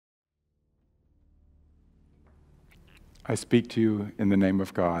I speak to you in the name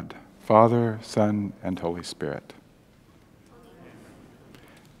of God, Father, Son, and Holy Spirit.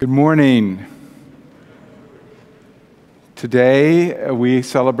 Good morning. Today we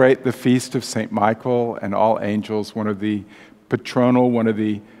celebrate the feast of St. Michael and all angels, one of the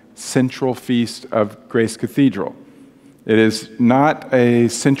central feasts of Grace Cathedral. It is not a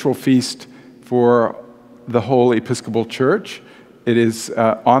central feast for the whole Episcopal Church. It is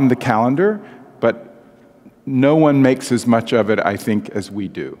on the calendar, but no one makes as much of it, I think, as we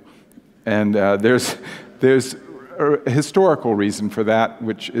do. And there's a historical reason for that,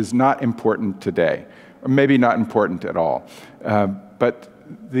 which is not important today, or maybe not important at all. But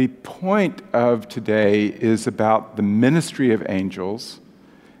the point of today is about the ministry of angels,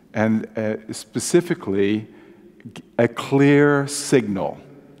 and specifically a clear signal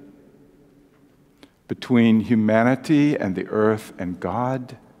between humanity and the earth and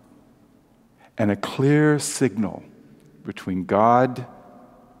God, and a clear signal between God,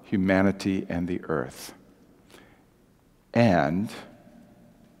 humanity, and the earth. And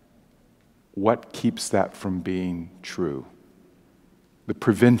what keeps that from being true? The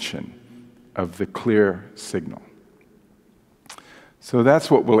prevention of the clear signal. So that's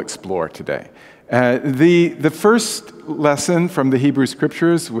what we'll explore today. The first lesson from the Hebrew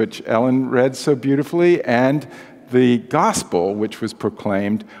Scriptures, which Ellen read so beautifully, and the gospel, which was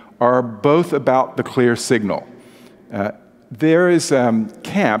proclaimed, are both about the clear signal. There is an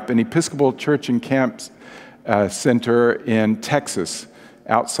Episcopal Church and Camp Center in Texas,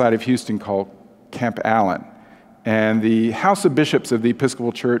 outside of Houston, called Camp Allen. And the House of Bishops of the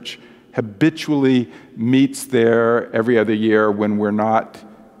Episcopal Church habitually meets there every other year when we're not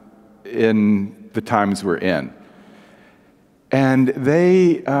in the times we're in. And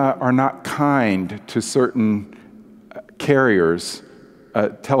they are not kind to certain carriers,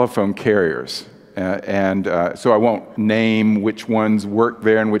 telephone carriers. So I won't name which ones work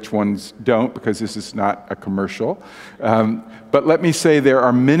there and which ones don't, because this is not a commercial. But let me say there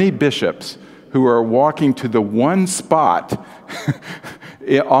are many bishops who are walking to the one spot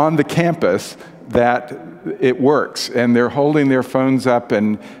on the campus that it works, and they're holding their phones up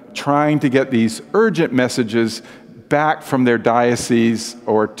and trying to get these urgent messages back from their diocese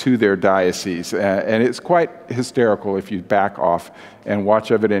or to their diocese. And it's quite hysterical if you back off and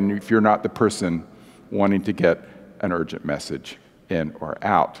watch of it, and if you're not the person wanting to get an urgent message in or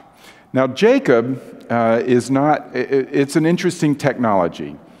out. Now, Jacob it's an interesting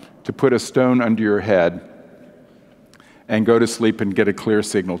technology to put a stone under your head and go to sleep and get a clear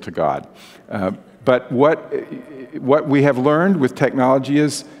signal to God. But what we have learned with technology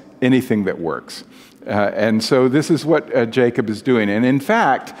is anything that works. And so this is what Jacob is doing. And in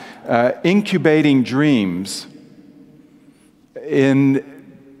fact, incubating dreams in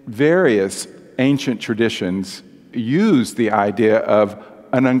various ancient traditions use the idea of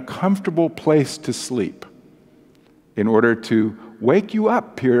an uncomfortable place to sleep in order to wake you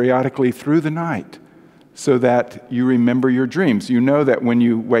up periodically through the night so that you remember your dreams. You know that when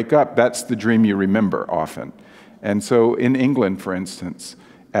you wake up, that's the dream you remember often. And so in England, for instance,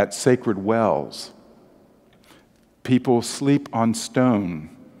 at sacred wells, people sleep on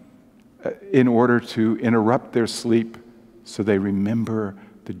stone in order to interrupt their sleep so they remember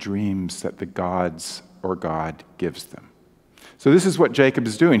the dreams that the gods or God gives them. So this is what Jacob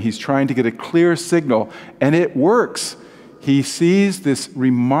is doing. He's trying to get a clear signal, and it works. He sees this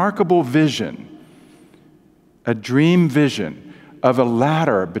remarkable vision, a dream vision of a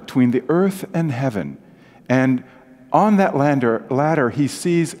ladder between the earth and heaven. And on that ladder, he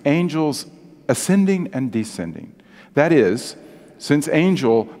sees angels ascending and descending. That is, since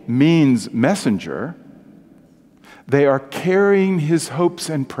angel means messenger, they are carrying his hopes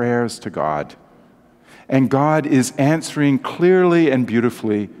and prayers to God. And God is answering clearly and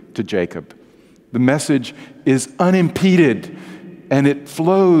beautifully to Jacob. The message is unimpeded, and it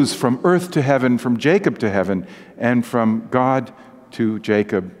flows from earth to heaven, from Jacob to heaven, and from God to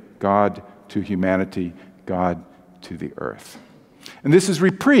Jacob, God to humanity, God to the earth. And this is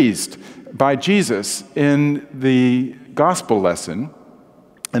reprised by Jesus in the gospel lesson.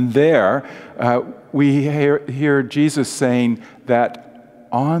 And there we hear Jesus saying that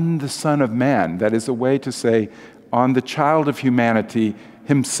on the Son of Man, that is a way to say on the child of humanity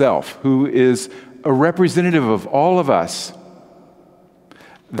himself, who is a representative of all of us,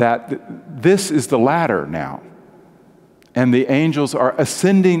 that this is the ladder now. And the angels are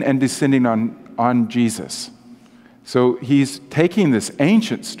ascending and descending on Jesus. So he's taking this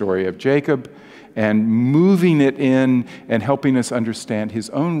ancient story of Jacob and moving it in and helping us understand his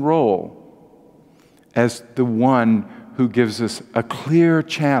own role as the one who gives us a clear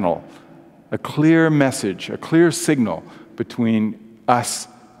channel a clear message, a clear signal between us,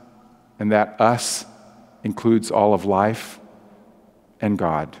 and that us includes all of life, and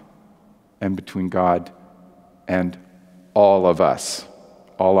God, and between God and all of us,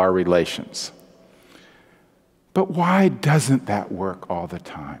 all our relations. But why doesn't that work all the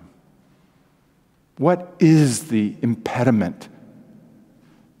time? What is the impediment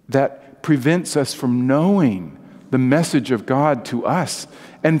that prevents us from knowing the message of God to us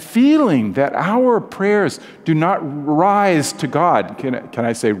and feeling that our prayers do not rise to God? Can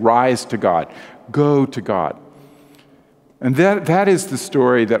I say rise to God? Go to God. And that is the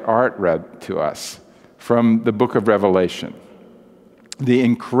story that Art read to us from the book of Revelation, the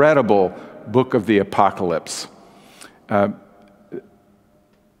incredible book of the Apocalypse.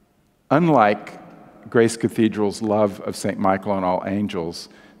 Unlike Grace Cathedral's love of St. Michael and all angels,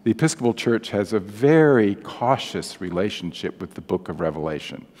 the Episcopal Church has a very cautious relationship with the book of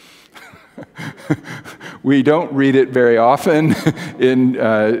Revelation. We don't read it very often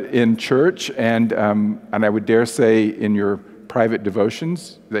in church, and I would dare say in your private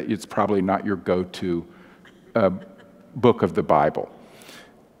devotions that it's probably not your go-to book of the Bible.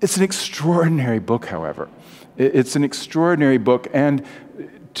 It's an extraordinary book, however. It's an extraordinary book, and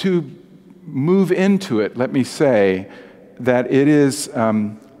to move into it, let me say that it is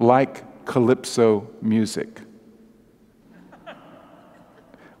like calypso music.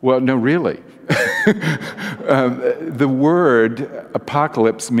 Well, no, really. The word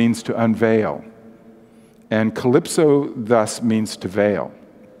apocalypse means to unveil, and calypso thus means to veil.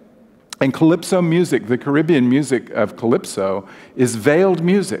 And calypso music, the Caribbean music of calypso, is veiled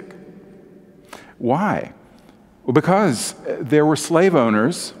music. Why? Well, because there were slave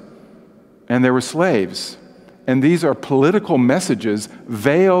owners and there were slaves, and these are political messages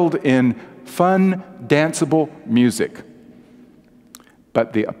veiled in fun, danceable music.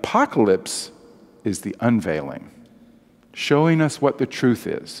 But the apocalypse is the unveiling, showing us what the truth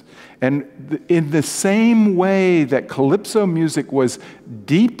is. And in the same way that calypso music was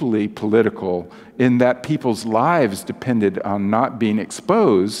deeply political, in that people's lives depended on not being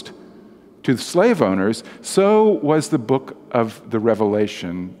exposed to the slave owners, so was the book of the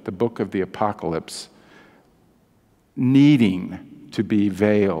Revelation, the book of the Apocalypse, needing to be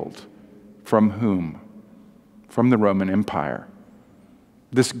veiled. From whom? From the Roman Empire.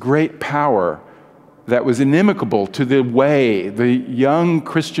 This great power that was inimical to the way, the young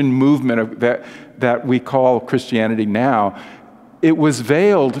Christian movement that we call Christianity now, it was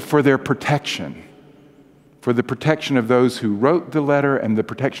veiled for their protection, for the protection of those who wrote the letter and the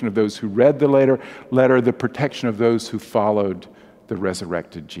protection of those who read the letter, the protection of those who followed the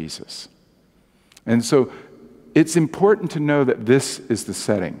resurrected Jesus. And so it's important to know that this is the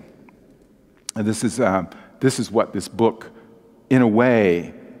setting. And this is what this book, in a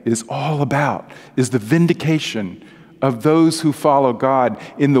way, is all about, is the vindication of those who follow God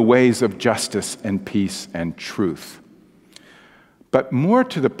in the ways of justice and peace and truth. But more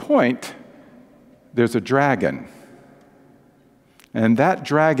to the point, there's a dragon. And that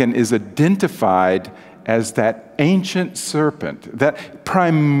dragon is identified as that ancient serpent, that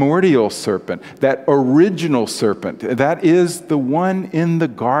primordial serpent, that original serpent. That is the one in the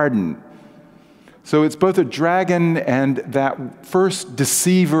garden. So it's both a dragon and that first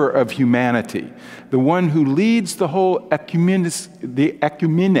deceiver of humanity, the one who leads the whole ecumene,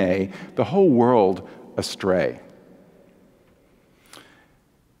 the whole world astray.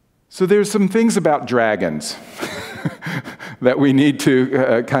 So there's some things about dragons that we need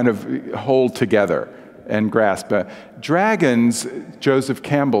to kind of hold together and grasp. Dragons, Joseph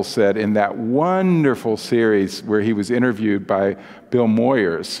Campbell said in that wonderful series where he was interviewed by Bill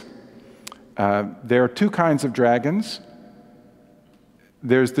Moyers, there are two kinds of dragons.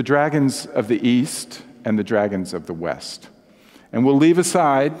 There's the dragons of the East and the dragons of the West. And we'll leave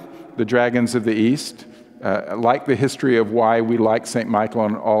aside the dragons of the East. Like the history of why we like St. Michael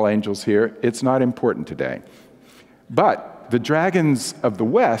and all angels here, it's not important today. But the dragons of the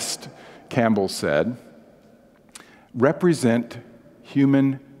West, Campbell said, represent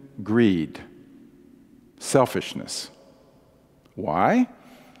human greed, selfishness. Why?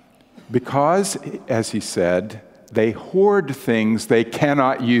 Because, as he said, they hoard things they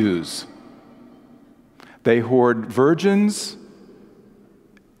cannot use. They hoard virgins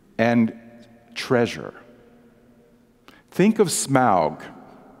and treasure. Think of Smaug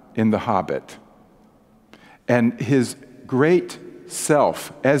in The Hobbit and his great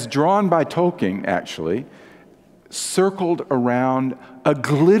self, as drawn by Tolkien, actually, circled around a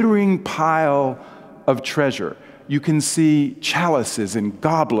glittering pile of treasure. you can see chalices and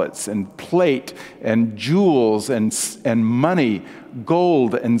goblets and plate and jewels and money,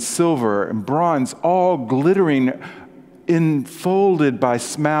 gold and silver and bronze, all glittering, enfolded by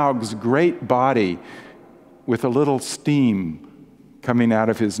Smaug's great body, with a little steam coming out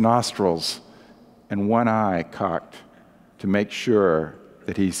of his nostrils and one eye cocked to make sure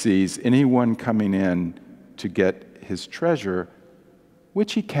that he sees anyone coming in to get his treasure,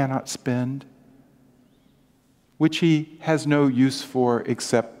 which he cannot spend, which he has no use for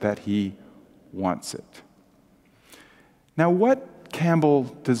except that he wants it. Now, what Campbell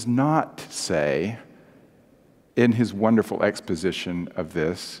does not say in his wonderful exposition of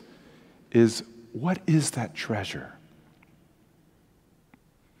this is, what is that treasure?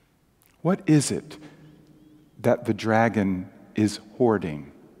 What is it that the dragon is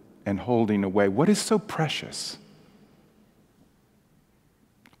hoarding and holding away? What is so precious?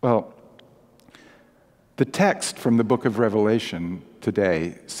 Well, the text from the book of Revelation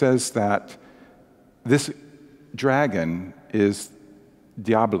today says that this dragon is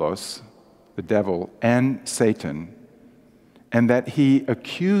Diabolos, the devil, and Satan, and that he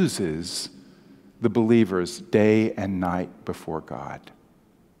accuses the believers day and night before God.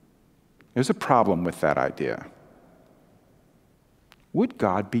 There's a problem with that idea. Would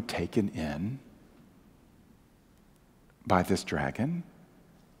God be taken in by this dragon?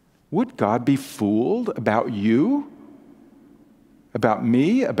 Would God be fooled about you, about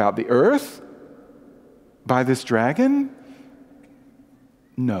me, about the earth, by this dragon?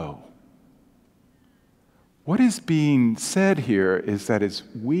 No. What is being said here is that it's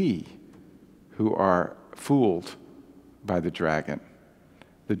we who are fooled by the dragon.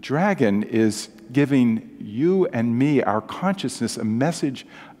 The dragon is giving you and me, our consciousness, a message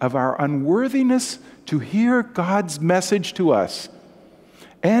of our unworthiness to hear God's message to us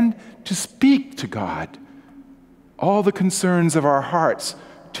and to speak to God all the concerns of our hearts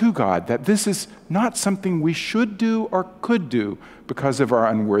to God, that this is not something we should do or could do because of our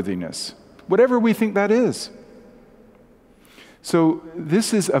unworthiness, whatever we think that is. So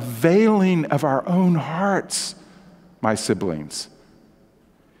this is a veiling of our own hearts, my siblings.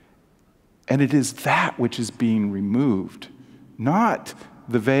 And it is that which is being removed, not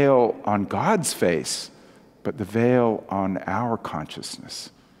the veil on God's face, but the veil on our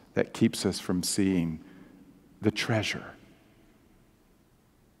consciousness that keeps us from seeing the treasure.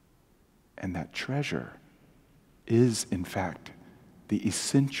 And that treasure is, in fact, the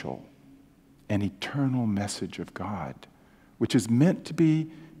essential and eternal message of God, which is meant to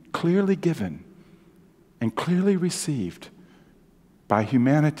be clearly given and clearly received by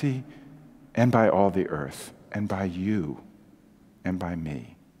humanity and by all the earth, and by you and by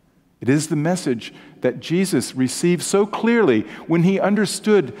me. It is the message that Jesus received so clearly when he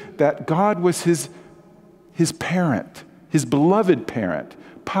understood that God was his parent, his beloved parent,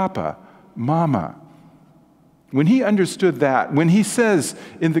 Papa, Mama. When he understood that, when he says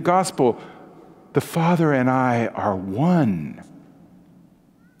in the gospel, the Father and I are one,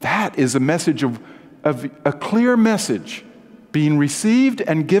 that is a message of a clear message being received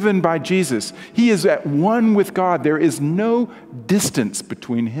and given by Jesus. He is at one with God. There is no distance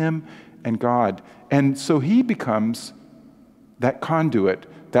between him and God. And so he becomes that conduit,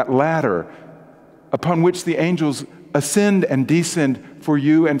 that ladder upon which the angels ascend and descend for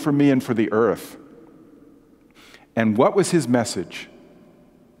you and for me and for the earth. And what was his message?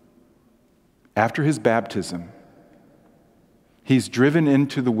 After his baptism, he's driven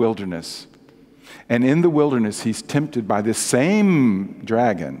into the wilderness. And in the wilderness, he's tempted by this same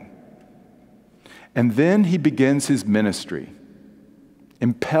dragon. And then he begins his ministry,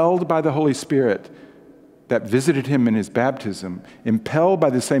 impelled by the Holy Spirit that visited him in his baptism, impelled by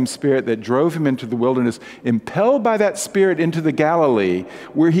the same Spirit that drove him into the wilderness, impelled by that Spirit into the Galilee,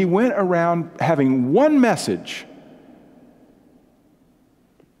 where he went around having one message: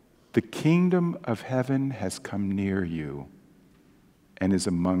 the kingdom of heaven has come near you and is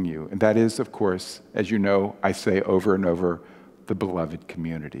among you. And that is, of course, as you know, I say over and over, the beloved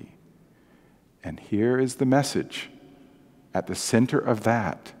community. And here is the message at the center of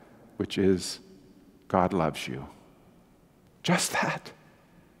that, which is God loves you. Just that.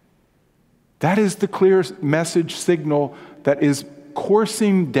 That is the clear message signal that is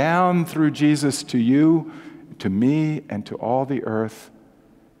coursing down through Jesus to you, to me, and to all the earth,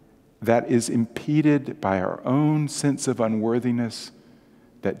 that is impeded by our own sense of unworthiness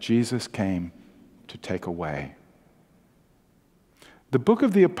that Jesus came to take away. The book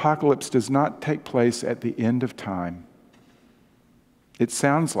of the Apocalypse does not take place at the end of time. It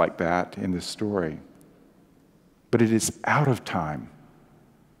sounds like that in the story, but it is out of time.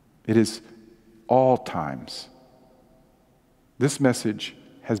 It is all times. This message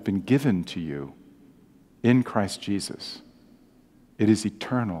has been given to you in Christ Jesus. It is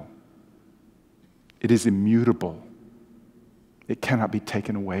eternal. It is immutable. It cannot be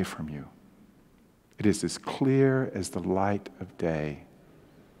taken away from you. It is as clear as the light of day.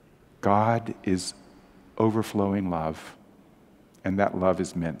 God is overflowing love, and that love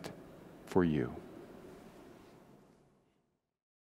is meant for you.